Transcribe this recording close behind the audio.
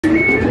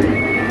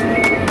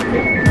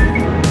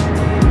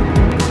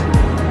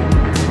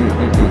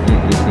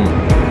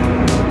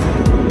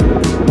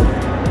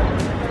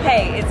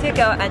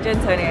and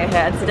Antonio here,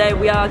 and today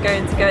we are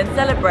going to go and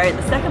celebrate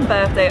the second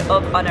birthday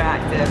of Oner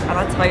Active. And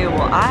I tell you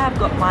what, I have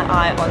got my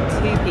eye on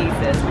two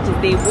pieces, which is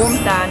the warm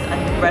sand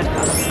and the red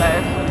colour. So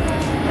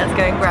let's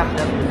go and grab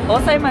them.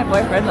 Also, my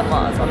boyfriend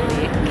Lamar is on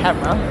the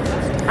camera.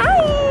 Hi!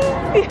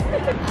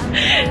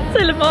 So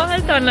Lamar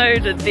has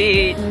downloaded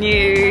the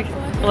new,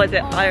 what is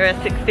it,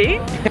 iOS 16?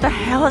 What the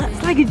hell?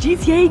 That's like a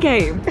GTA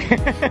game.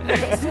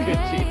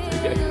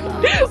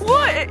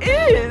 What? It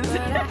is!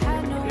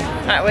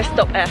 Alright, we'll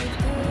stop F.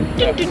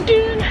 Dun, dun,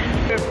 dun.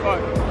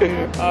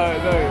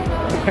 No.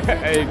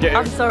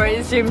 I'm sorry,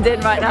 it's zoomed in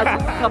right now to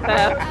stop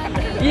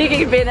F. You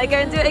keep being there, go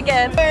and do it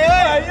again.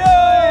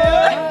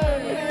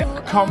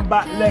 Come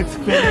back, legs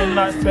feeling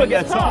like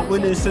spaghetti. We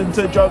listen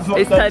to drums.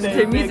 It's turned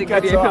into a music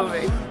video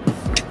filming.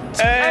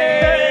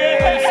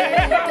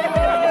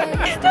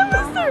 That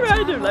was so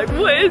random, like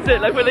what is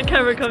it? Like when the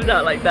camera comes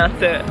out, like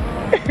that's it.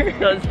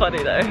 That's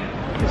funny though.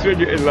 It's when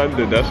you're in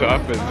London, that's what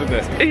happens, isn't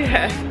it?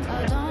 Yeah.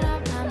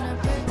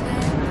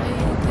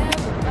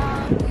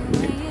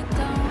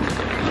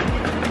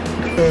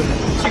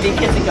 Should we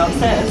kiss and go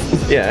upstairs?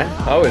 Yeah,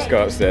 I always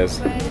go upstairs.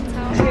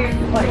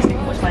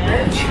 Watch my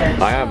own.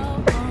 I am.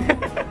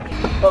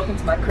 Welcome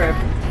to my crib.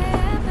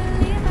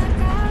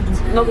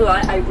 Not gonna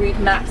lie, I read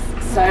maps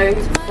so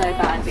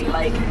badly.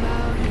 Like,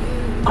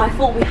 I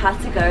thought we had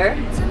to go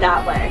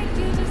that way,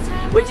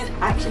 which is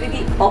actually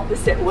the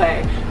opposite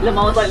way.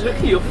 Lamar was like, look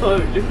at your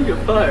phone, look at your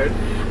phone.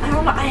 And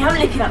I'm like, I am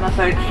looking at my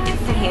phone.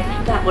 It's saying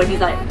that way. He's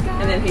like,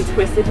 and then he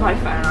twisted my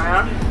phone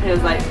around. And he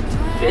was like,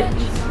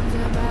 bitch,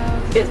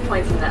 it's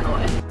pointing that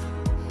way.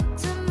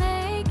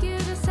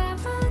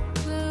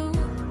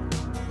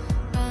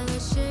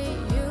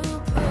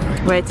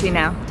 Where to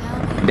now?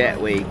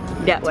 That way.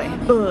 That way.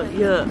 Oh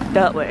yeah,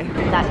 that way.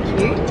 That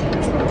cute?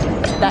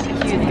 That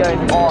cute is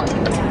going on.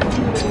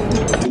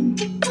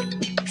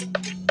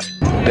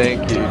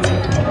 Thank you.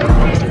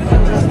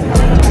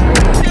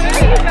 Where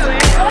are you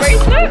going?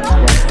 Bracelet?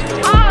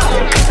 Oh!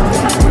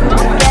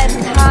 Again,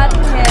 had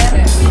him.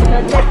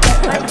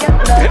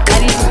 I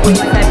need to pull my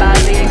so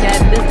badly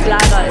again. This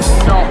bladder is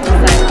not the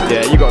same.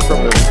 Yeah, you got a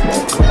problem.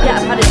 Yeah,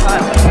 I've had a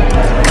child.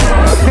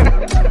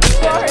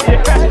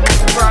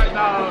 Right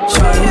now.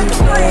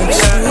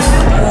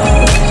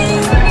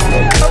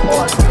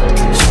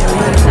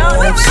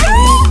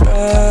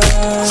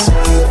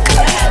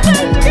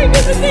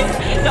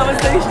 That was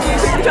so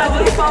stupid. You tried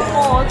to keep on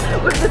more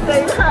with the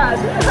same hand.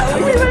 How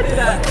would you ready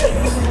that?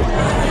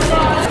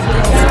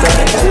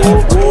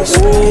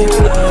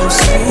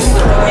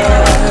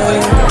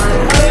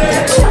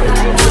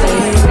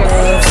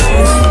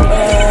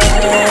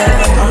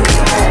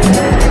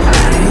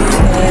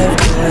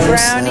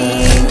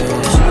 Brownie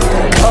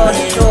or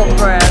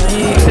shortbread?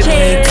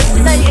 Cheers!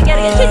 No, you get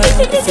it.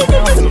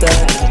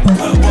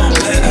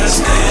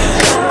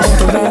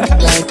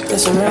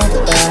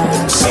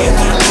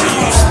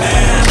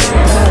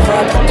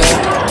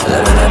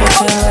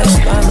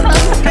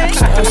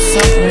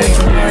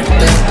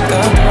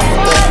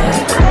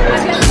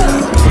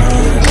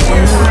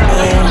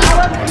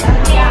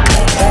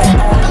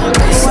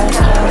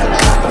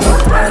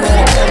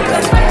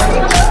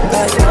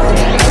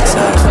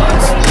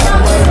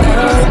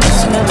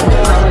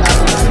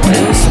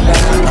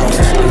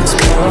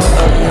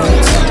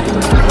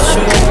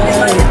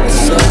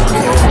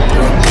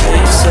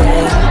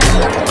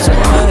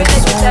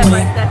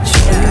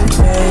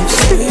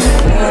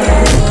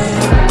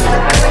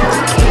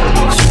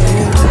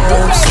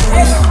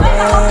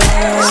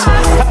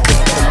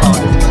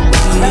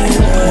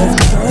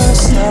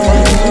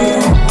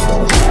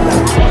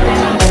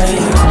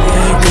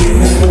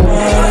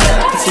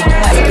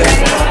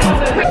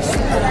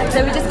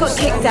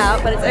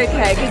 Out, but it's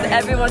okay because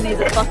everyone needs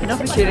a fucking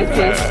opportunity to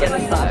get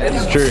inside.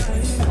 It's true.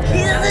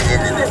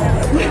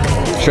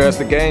 Show us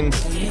the gains.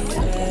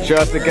 Show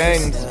us the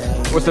gains.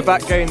 What's the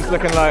back gains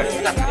looking like?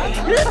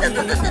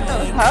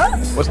 Huh?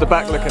 What's the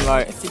back looking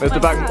like? Where's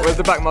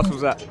the back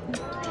muscles at?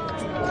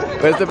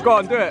 Where's the, go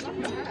on, do it.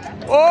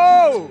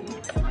 Oh!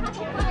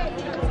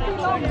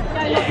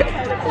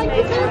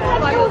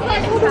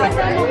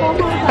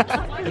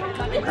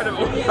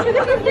 Incredible.